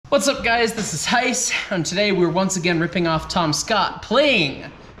What's up, guys? This is Heist, and today we're once again ripping off Tom Scott, playing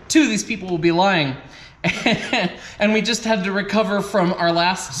Two of These People Will Be Lying. And we just had to recover from our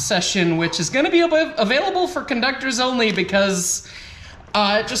last session, which is going to be available for conductors only because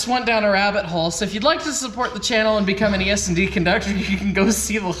it just went down a rabbit hole. So if you'd like to support the channel and become an ES&D conductor, you can go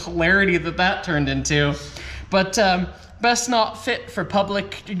see the hilarity that turned into. But best not fit for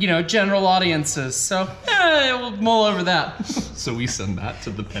public, general audiences. So we'll mull over that. So we send that to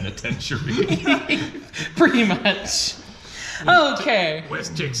the penitentiary. Pretty much. Okay.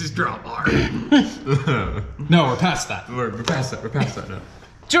 West Texas draw bar. No, we're past that. We're past that. We're past that now.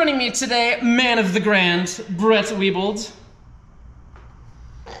 Joining me today, man of the grand, Brett Wiebold.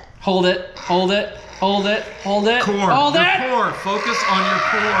 Hold it, hold it, hold it, hold it. Core. Hold your it. core. Focus on your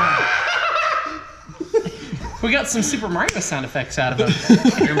core. We got some Super Mario sound effects out of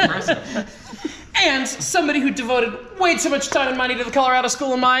him. Impressive. And somebody who devoted way too much time and money to the Colorado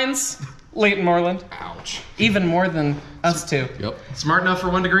School of Mines, Leighton Moreland. Ouch. Even more than us two. Yep. Smart enough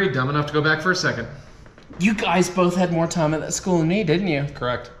for 1 degree, dumb enough to go back for a second. You guys both had more time at that school than me, didn't you?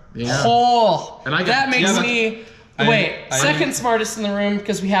 Correct. Yeah. Oh, And I got, that makes me... second smartest in the room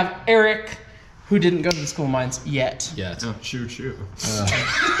because we have Eric, who didn't go to the School of Mines yet. Oh, choo.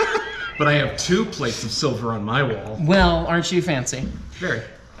 But I have 2 plates of silver on my wall. Well, aren't you fancy? Very.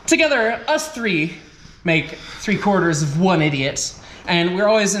 Together, us three make 3/4 of one idiot, and we're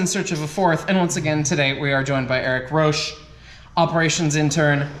always in search of a fourth. And once again, today we are joined by Eric Roche, operations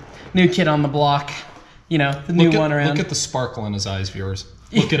intern, new kid on the block, the new one around. Look at the sparkle in his eyes, viewers.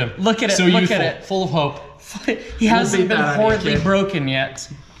 Look at him. Look at it. So look youthful, at it. full of hope. He hasn't been that, horribly kid. broken yet.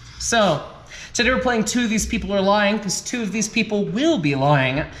 So, today we're playing Two of These People Are Lying, because 2 of these people will be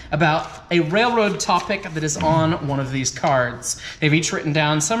lying about a railroad topic that is on one of these cards. They've each written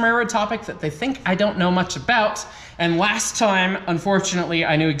down some railroad topic that they think I don't know much about, and last time, unfortunately,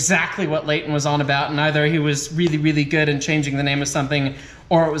 I knew exactly what Leighton was on about, and either he was really, really good in changing the name of something,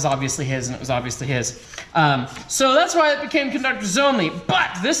 or it was obviously his, and it was obviously his. So that's why it became conductors only, but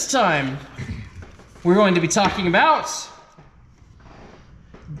this time, we're going to be talking about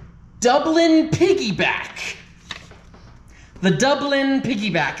Dublin Piggyback. The Dublin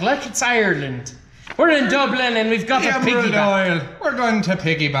Piggyback, like it's Ireland. We're in Dublin and we've got a piggyback. We're going to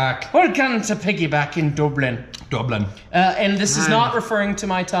piggyback. We're going to piggyback in Dublin. Dublin. And this is not referring to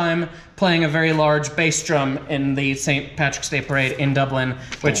my time playing a very large bass drum in the St. Patrick's Day Parade in Dublin,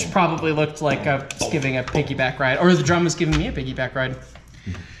 which probably looked like I was giving a piggyback ride, or the drum was giving me a piggyback ride.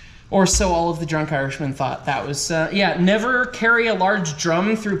 Or so all of the drunk Irishmen thought. That was, never carry a large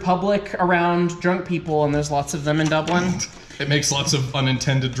drum through public around drunk people, and there's lots of them in Dublin. It makes lots of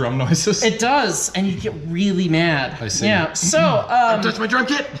unintended drum noises. It does, and you get really mad. I see. Yeah, so, Touch my drum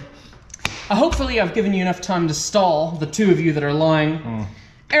kit! hopefully I've given you enough time to stall, the 2 of you that are lying.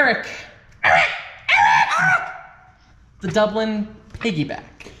 Eric! The Dublin Piggyback.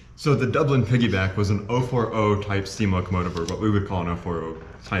 So the Dublin Piggyback was an 040 type steam locomotive, or what we would call an 040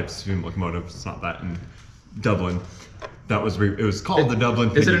 type steam locomotive. It's not that in Dublin. It was called the Dublin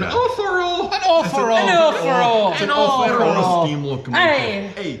Piggyback. Is it an 040? An 040! It's an 040 steam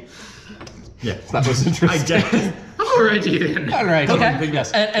locomotive. Hey! Yeah, That was interesting. I guess. Alrighty then. All right, Dublin okay.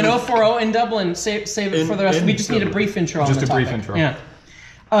 Piggyback. An 040 in Dublin. Save it for the rest. In We just need a Dublin. brief intro on Just the a topic. brief intro.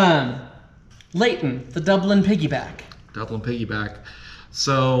 Yeah. Leighton, the Dublin Piggyback. Dublin Piggyback.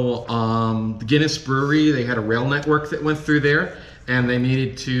 So, the Guinness Brewery, they had a rail network that went through there, and they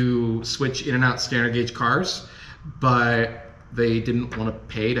needed to switch in and out standard gauge cars, but they didn't want to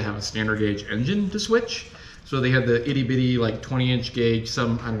pay to have a standard gauge engine to switch. So they had the itty bitty, 20-inch gauge,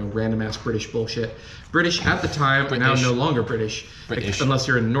 some, random ass British bullshit. British at the time, but now no longer British. Unless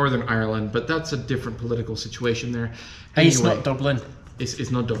you're in Northern Ireland, but that's a different political situation there. Hey, it's Anyway, not Dublin.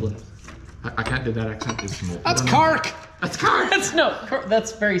 It's not Dublin. I can't do that accent. That's Cork. That's Cork.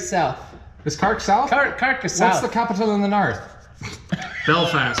 That's very south. Is Cork south? Cork is south. What's the capital in the north?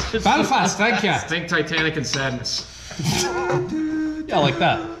 Belfast. Belfast, thank you. Think Titanic and sadness. Yeah, like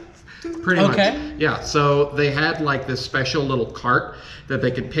that. Pretty much. Okay. Yeah, so they had this special little cart that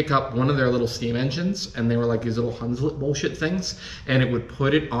they could pick up one of their little steam engines, and they were these little Hunslet bullshit things, and it would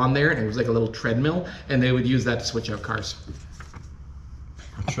put it on there, and it was like a little treadmill, and they would use that to switch out cars.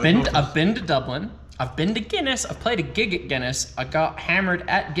 I've been to Dublin. I've been to Guinness. I've played a gig at Guinness. I got hammered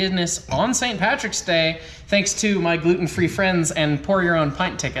at Guinness on St. Patrick's Day, thanks to my gluten-free friends and pour your own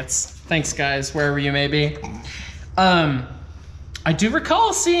pint tickets. Thanks, guys, wherever you may be. I do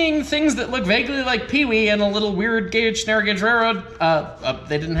recall seeing things that look vaguely like Pee-wee and a little weird narrow gauge railroad.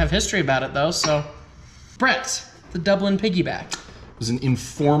 They didn't have history about it, though, so... Brett, the Dublin Piggyback. was an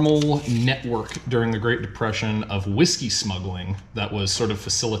informal network during the Great Depression of whiskey smuggling that was sort of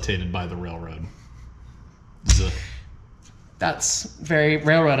facilitated by the railroad. That's very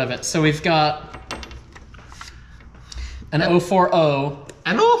railroad of it. So we've got an 040.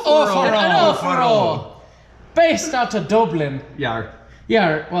 An 040. An 040. Based out of Dublin. Yeah.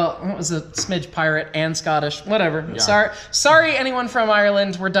 Yeah, well, it was a smidge pirate and Scottish. Whatever. Yeah. Sorry, anyone from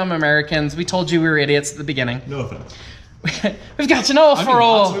Ireland. We're dumb Americans. We told you we were idiots at the beginning. No offense. We've got an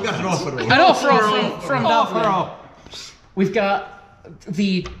 040. We got an offer. An 040 from Dublin. We've got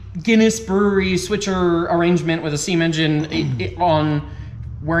the Guinness brewery switcher arrangement with a steam engine on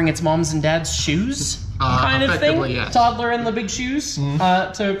wearing its mom's and dad's shoes, kind of thing. Yes. Toddler in the big shoes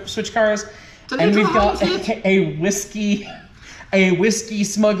to switch cars. And we've got a whiskey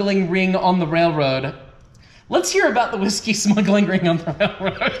smuggling ring on the railroad. Let's hear about the whiskey smuggling ring on the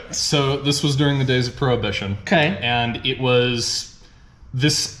railroad. So this was during the days of Prohibition. Okay. And it was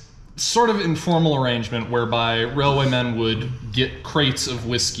this sort of informal arrangement whereby railwaymen would get crates of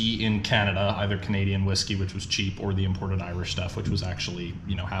whiskey in Canada, either Canadian whiskey, which was cheap, or the imported Irish stuff, which was actually,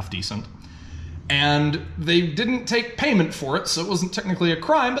 half decent. And they didn't take payment for it, so it wasn't technically a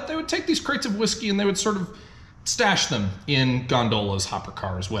crime, but they would take these crates of whiskey and they would sort of stash them in gondolas, hopper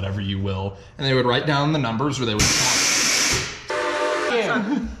cars, whatever you will, and they would write down the numbers, or they would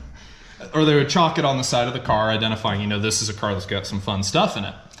chalk it on the side of the car, identifying, this is a car that's got some fun stuff in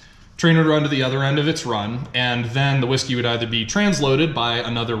it. Train would run to the other end of its run, and then the whiskey would either be transloaded by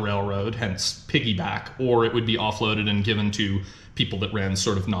another railroad, hence piggyback, or it would be offloaded and given to people that ran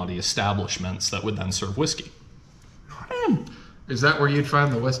sort of naughty establishments that would then serve whiskey. Is that where you'd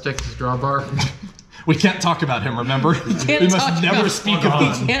find the West Texas Drawbar? We can't talk about him, remember? We must never speak of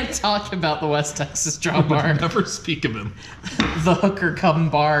him. We can't talk about the West Texas Draw Bar. Never speak of him. The Hooker Cum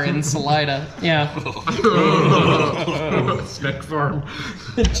Bar in Salida. Yeah. Snack farm.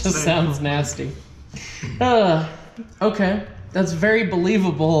 It just sounds nasty. Okay. That's very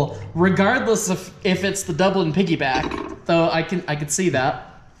believable, regardless of if it's the Dublin piggyback. Though I could see that.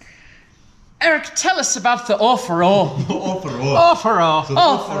 Eric, tell us about the Ofero. Ofero.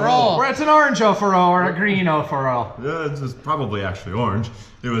 Ofero. Where it's an orange Ofero or a green Ofero. Yeah, it was probably actually orange.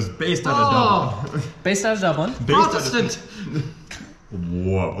 It was based out of Dublin. Based out of Dublin. Protestant.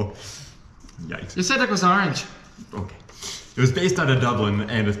 Whoa. Yikes. You said it was orange. Okay. It was based out of Dublin,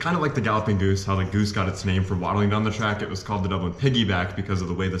 and it's kind of like the Galloping Goose, how the goose got its name for waddling down the track. It was called the Dublin Piggyback because of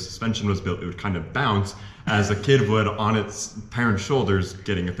the way the suspension was built. It would kind of bounce as a kid would on its parent's shoulders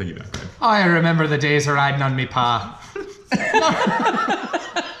getting a piggyback ride. I remember the days of riding on me pa.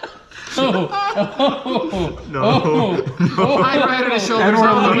 No. I ride on his shoulders And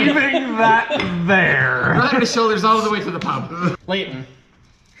all the we're way. leaving that there. Ride on his shoulders all the way to the pub. Leighton.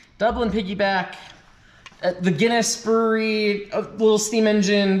 Dublin piggyback. The Guinness brewery, a little steam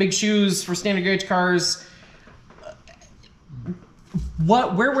engine, big shoes for standard gauge cars.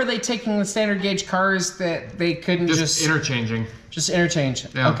 Where were they taking the standard gauge cars that they couldn't just interchanging? Just interchange.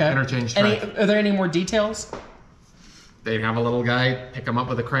 Yeah, okay. interchange Are there any more details? They'd have a little guy pick them up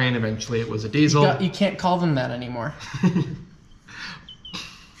with a crane. Eventually, it was a diesel. You can't call them that anymore.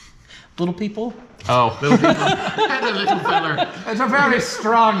 Little people. Oh. And a little feller. It's a very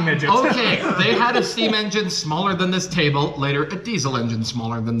strong midget. Okay, they had a steam engine smaller than this table, later a diesel engine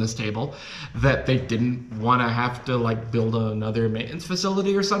smaller than this table, that they didn't want to have to build another maintenance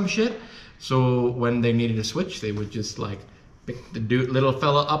facility or some shit. So when they needed to switch, they would just pick the little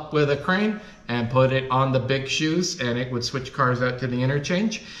fella up with a crane and put it on the big shoes, and it would switch cars out to the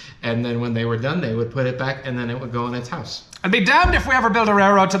interchange. And then when they were done, they would put it back, and then it would go in its house. I'd be damned if we ever build a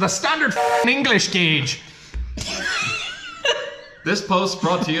railroad to the standard English gauge. This post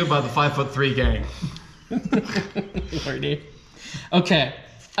brought to you by the 5'3" gang. Lordy. Okay.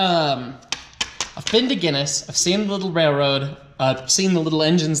 I've been to Guinness. I've seen the little railroad. I've seen the little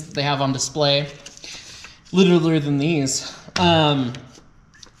engines that they have on display. Littler than these.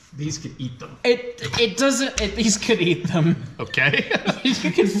 These could eat them. It doesn't. These could eat them. Okay.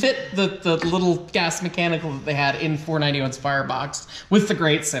 You could fit the little gas mechanical that they had in 491's firebox with the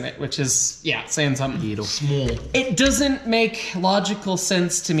grates in it, which is saying something. Little small. It doesn't make logical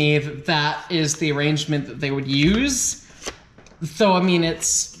sense to me that is the arrangement that they would use. Though, I mean,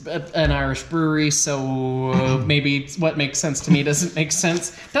 it's an Irish brewery, so maybe what makes sense to me doesn't make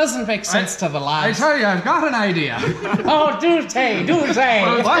sense. Doesn't make sense to the I lads. tell you, I've got an idea. Oh, do say.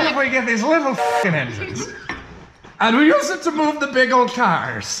 What if we get these little engines? And we use it to move the big old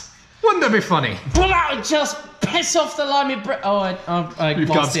cars? Wouldn't that be funny? Pull out, just piss off the limey I You've lost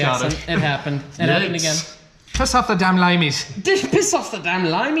got the accent. Scottish. It happened. It happened again. Piss off the damn limeys. Piss off the damn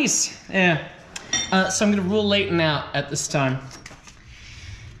limeys. Yeah. So I'm going to rule Leighton out at this time.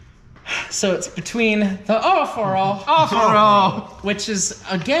 So it's between the overall, which is,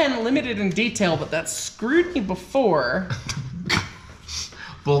 again, limited in detail, but that screwed me before.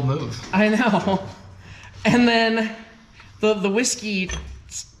 Bold move. I know. And then the whiskey.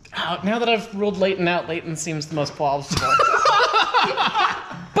 Now that I've ruled Leighton out, Leighton seems the most plausible.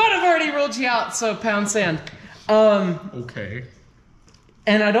 But I've already ruled you out, so pound sand. Okay.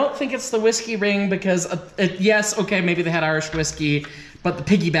 And I don't think it's the whiskey ring because, yes, okay, maybe they had Irish whiskey, but the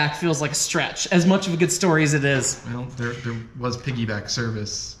piggyback feels like a stretch, as much of a good story as it is. Well, there was piggyback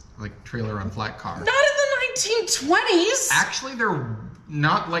service, like trailer on flat car. Not in the 1920s! Actually, they're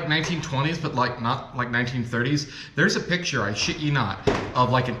not like 1920s, but like not like 1930s. There's a picture, I shit you not, of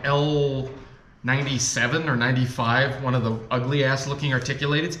like an L97 or 95, one of the ugly ass looking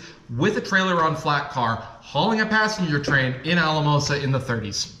articulateds, with a trailer on flat car, hauling a passenger train in Alamosa in the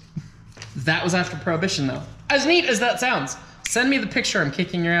 30s. That was after Prohibition, though. As neat as that sounds, send me the picture. I'm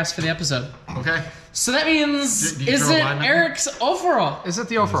kicking your ass for the episode. Okay. So that means, Do you is throw a it line at me? Eric's overall? Is it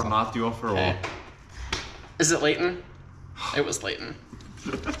the It's overall? not the overall. Okay. Is it Leighton? It was Leighton.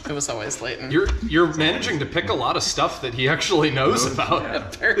 It was always Leighton. You're managing to pick a lot of stuff that he actually knows about.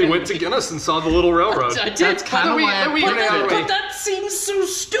 Apparently. He went to Guinness and saw the Little Railroad. I did. That's kinda why I put it that way. But that seems so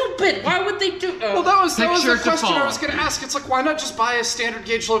stupid. Why would they do? Well, that was the Picture to question I fall. was going to ask. It's like, why not just buy a standard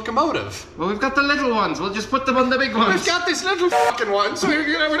gauge locomotive? Well, we've got the little ones. We'll just put them on the big ones. We've got this little fucking one, so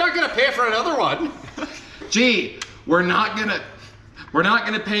we're not going to pay for another one. Gee, we're not gonna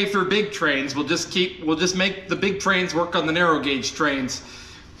pay for big trains. We'll just make the big trains work on the narrow gauge trains.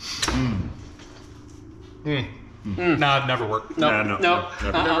 Nah, it'd never work. Nah, Nope.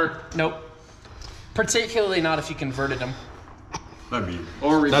 Never. Nope. Particularly not if you converted them. That'd be.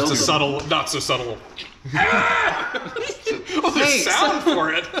 Or rebuild That's a them. subtle, not so subtle. Oh, there's Hey, sound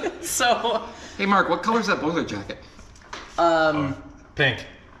for it. So, Hey, Mark, what color's that boiler jacket? Pink.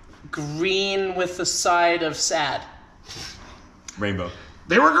 green with the side of sad. Rainbow.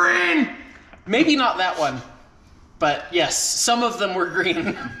 They were green. Maybe not that one, but yes, some of them were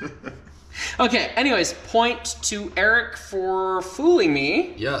green. Okay, anyways, point to Eric for fooling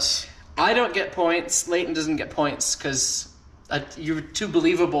me. Yes. I don't get points. Leighton doesn't get points because you were too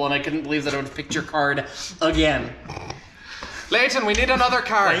believable, and I couldn't believe that I would have picked your card again. Leighton, we need another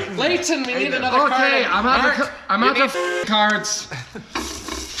card. Leighton, we need another card. Okay, I'm out Mark, of cards.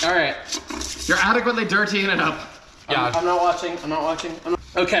 all right. You're adequately dirtying it up. Yeah. I'm not watching.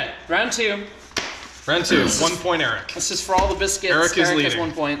 Okay, round two. Round two. 1 point, Eric. This is for all the biscuits. Eric is has leading.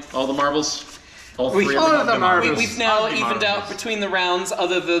 1 point. All the marbles. All We- three all of them. We've now evened out between the rounds,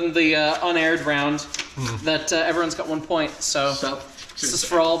 other than the unaired round, that everyone's got 1 point. So this is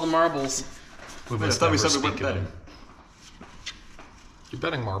for all the marbles. We I thought we said we weren't betting. You're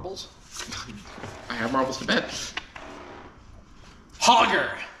betting marbles? I have marbles to bet. Hogger.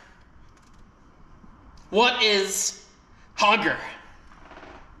 What is Hogger?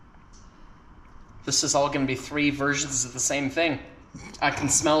 This is all going to be 3 versions of the same thing. I can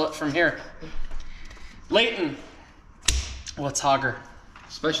smell it from here. Leighton, what's Hogger?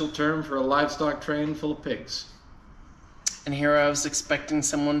 Special term for a livestock train full of pigs. And here I was expecting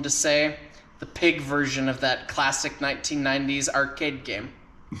someone to say the pig version of that classic 1990s arcade game.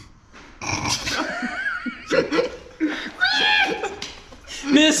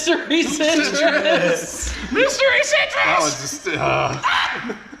 Mystery Citrus! Mystery Citrus! That was just.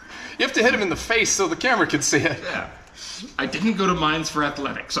 You have to hit him in the face so the camera can see it. Yeah. I didn't go to mines for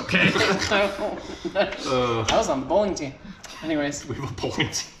athletics, okay? I was on the bowling team. Anyways, We have a bowling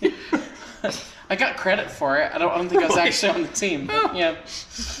team. I got credit for it. I don't think I was actually on the team. But yeah.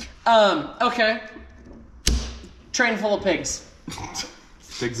 Okay. Train full of pigs.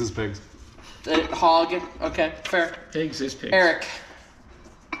 Pigs is pigs. Hog. Okay, fair. Pigs is pigs. Eric.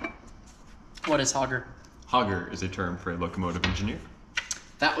 What is Hogger? Hogger is a term for a locomotive engineer.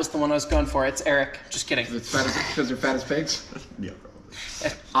 That was the one I was going for. It's Eric. Just kidding. Because they're fat as pigs? Yeah,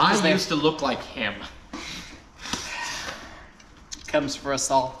 probably. I used to look like him. Comes for us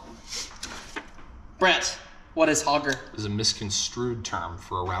all. Brett, what is Hogger? Is a misconstrued term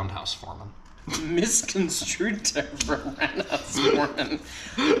for a roundhouse foreman. Misconstrued term for a roundhouse foreman.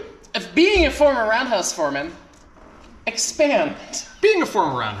 If being a former roundhouse foreman, expand. Being a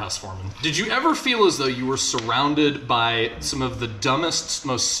former roundhouse foreman, did you ever feel as though you were surrounded by some of the dumbest,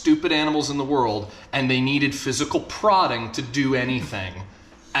 most stupid animals in the world, and they needed physical prodding to do anything,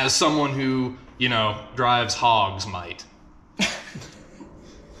 as someone who, drives hogs might?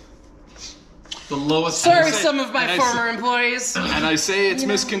 The lowest. Sorry, some of my and I former employees. And I say it's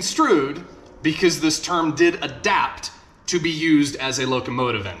misconstrued because this term did adapt to be used as a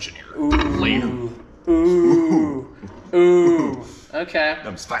locomotive engineer later. Ooh. Okay.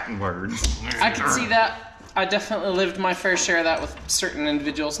 Them's fighting words. I can see that. I definitely lived my fair share of that with certain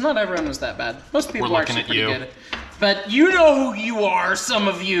individuals. Not everyone was that bad. Most people We're are looking actually at pretty you. good. But you know who you are, some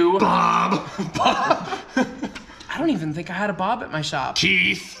of you. Bob. I don't even think I had a Bob at my shop.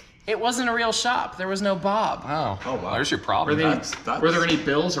 Keith. It wasn't a real shop. There was no Bob. Oh. Oh, wow. There's your Were, problem. were there any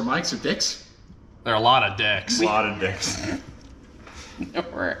Bills or Mikes or Dicks? There are a lot of dicks. A lot of dicks.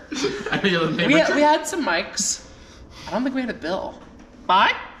 We're- Any of them we had some mics. I don't think we had a Bill.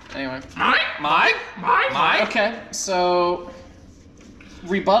 Mike? Anyway. Mike? Okay, so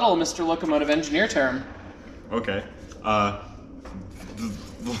rebuttal, Mr. Locomotive Engineer term. Okay.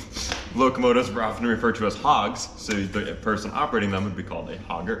 Locomotives were often referred to as hogs, so the person operating them would be called a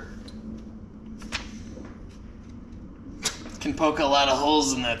hogger. Can poke a lot of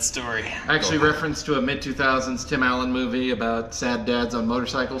holes in that story. Actually, reference to a mid-2000s Tim Allen movie about sad dads on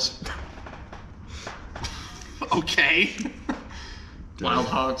motorcycles. Okay. Wild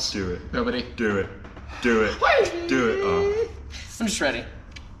hogs. Do it. Nobody. Do it. Do it. Do it. Oh. I'm just ready.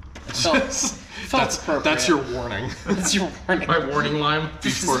 Felt appropriate. That's your warning. That's your warning. My warning line.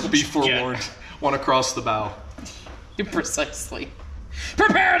 Be forewarned. One across the bow. Precisely.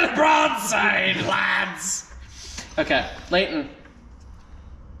 Prepare the broadside, lads! Okay, Leighton.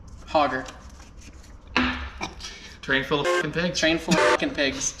 Hogger. Train full of f***ing pigs. Train full of fucking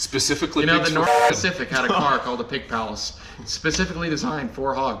pigs. Specifically, You know, pigs the for North Pacific had a car called the Pig Palace, specifically designed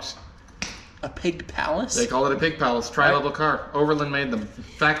for hogs. A pig palace? They call it a Pig Palace, tri-level car. Overland made them.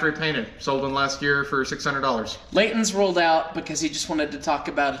 Factory painted. Sold one last year for $600. Leighton's rolled out because he just wanted to talk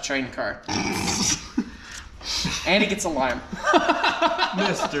about a train car. And he gets a lime.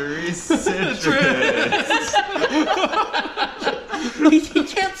 Mystery citrus. He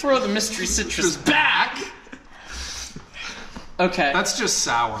can't throw the mystery citrus back! Okay. That's just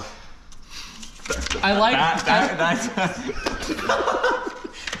sour. I like That's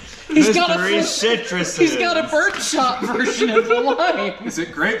He's got mystery a citrus. He's got a birdshot version of the line. Is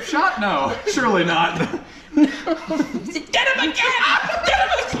it grape shot? No, surely not. Get him again! Get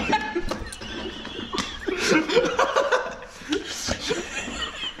him again!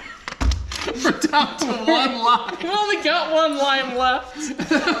 We're down to one line. We've only got one lime left.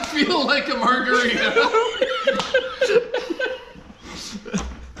 I feel like a margarita.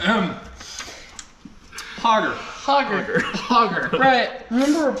 Hogger. Right.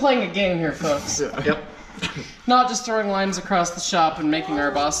 Remember, we're playing a game here, folks. Yep. Not just throwing limes across the shop and making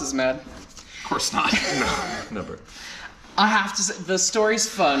our bosses mad. Of course not. Never. I have to say, the story's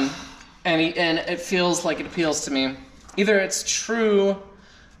fun, and it feels like it appeals to me. Either it's true,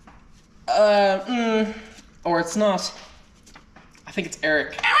 or it's not. I think it's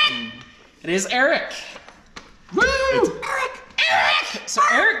Eric. It is Eric. Woo! Eric! So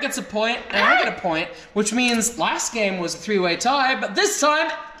Eric gets a point, and I get a point, which means last game was a three-way tie, but this time,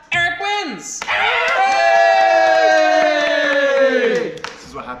 Eric wins! Hey! This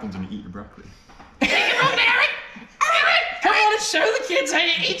is what happens when you eat your broccoli. Come on, Eric! Come on and show the kids how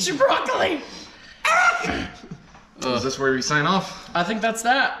you eat your broccoli! Is this where we sign off? I think that's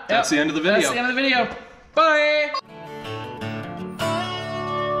that. That's the end of the video. That's the end of the video. Bye!